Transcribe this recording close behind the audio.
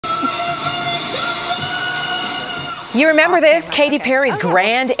You remember this? Katy Perry's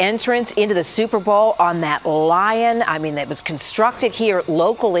grand entrance into the Super Bowl on that lion. I mean, that was constructed here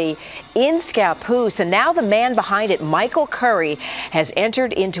locally in Scappoose. And now the man behind it, Michael Curry, has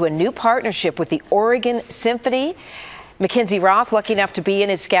entered into a new partnership with the Oregon Symphony. Mackenzie Roth, lucky enough to be in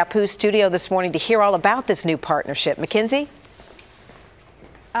his Scappoose studio this morning to hear all about this new partnership. Mackenzie?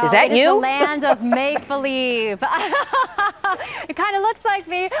 Is that you? The land of make-believe. It kind of looks like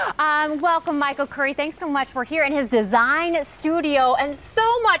me. Welcome, Michael Curry. Thanks so much. We're here in his design studio, and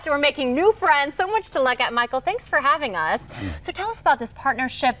so much. We're making new friends. So much to look at, Michael. Thanks for having us. So tell us about this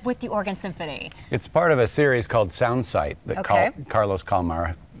partnership with the Oregon Symphony. It's part of a series called Soundsight that Carlos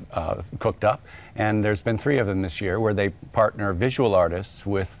Calmar cooked up, and there's been 3 of them this year where they partner visual artists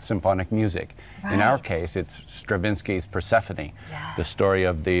with symphonic music. Right. In our case, it's Stravinsky's Persephone, the story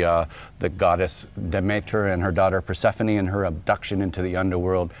of the goddess Demeter and her daughter Persephone and her abduction into the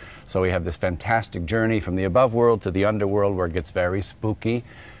underworld. So we have this fantastic journey from the above world to the underworld where it gets very spooky.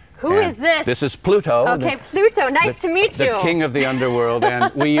 Who is this? This is Pluto. Okay, Pluto, nice to meet you. The king of the underworld,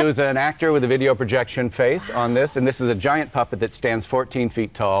 and we use an actor with a video projection face on this, and this is a giant puppet that stands 14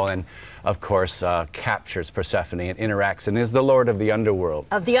 feet tall and, of course, captures Persephone and interacts and is the lord of the underworld.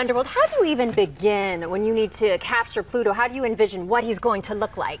 How do you even begin when you need to capture Pluto? How do you envision what he's going to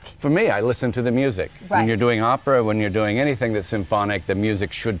look like? For me, I listen to the music. Right. When you're doing opera, when you're doing anything that's symphonic, the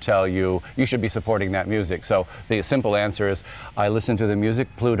music should tell you, you should be supporting that music. So the simple answer is, I listen to the music,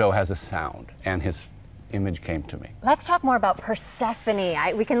 Pluto has a sound, and his image came to me. Let's talk more about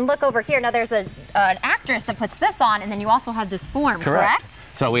Persephone. We can look over here. Now there's an actress that puts this on, and then you also have this form, correct?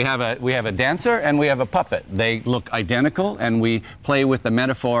 So we have a dancer and we have a puppet. They look identical, and we play with the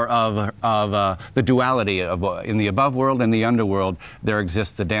metaphor of the duality of in the above world and the underworld. There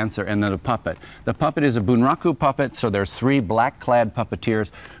exists the dancer and then a puppet. The puppet is a bunraku puppet, so there's 3 black-clad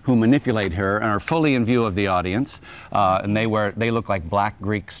puppeteers who manipulate her and are fully in view of the audience, and they look like black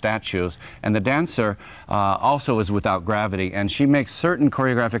Greek statues. And the dancer also is without gravity, and she makes certain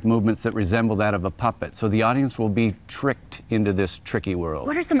choreographic movements that resemble that of a puppet. So the audience will be tricked into this tricky world.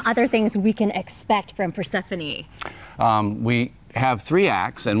 What are some other things we can expect from Persephone? We have 3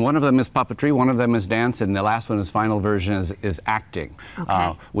 acts, and one of them is puppetry, one of them is dance, and the last one, is final version, is acting.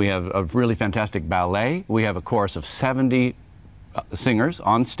 We have a really fantastic ballet. We have a chorus of 70 singers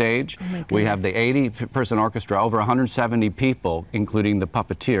on stage. We have the 80-person orchestra, over 170 people, including the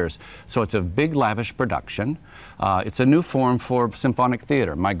puppeteers. So it's a big, lavish production. It's a new form for symphonic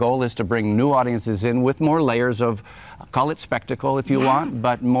theater. My goal is to bring new audiences in with more layers of, call it spectacle if you want,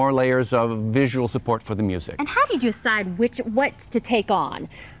 but more layers of visual support for the music. And how do you decide what to take on?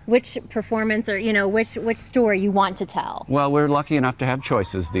 Which performance or, which story you want to tell? Well, we're lucky enough to have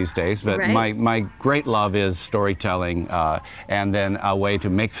choices these days, but my great love is storytelling, and then a way to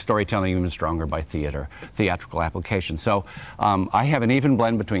make storytelling even stronger by theatrical application. So I have an even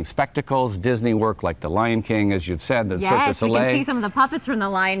blend between spectacles, Disney work like The Lion King, as you've said, the Cirque du Soleil. Yes, we can see some of the puppets from The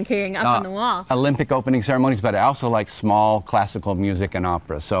Lion King up on the wall. Olympic opening ceremonies, but I also like small classical music and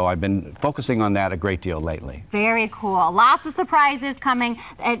opera. So I've been focusing on that a great deal lately. Very cool. Lots of surprises coming.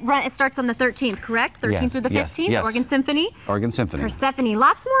 It starts on the 13th, correct? 13th through the 15th, yes. Oregon Symphony? Oregon Symphony. Persephone.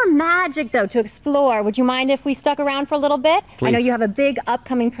 Lots more magic, though, to explore. Would you mind if we stuck around for a little bit? Please. I know you have a big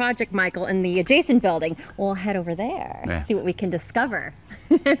upcoming project, Michael, in the adjacent building. We'll head over there, see what we can discover.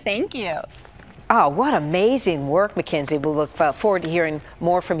 Thank you. Oh, what amazing work, Mackenzie. We'll look forward to hearing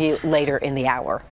more from you later in the hour.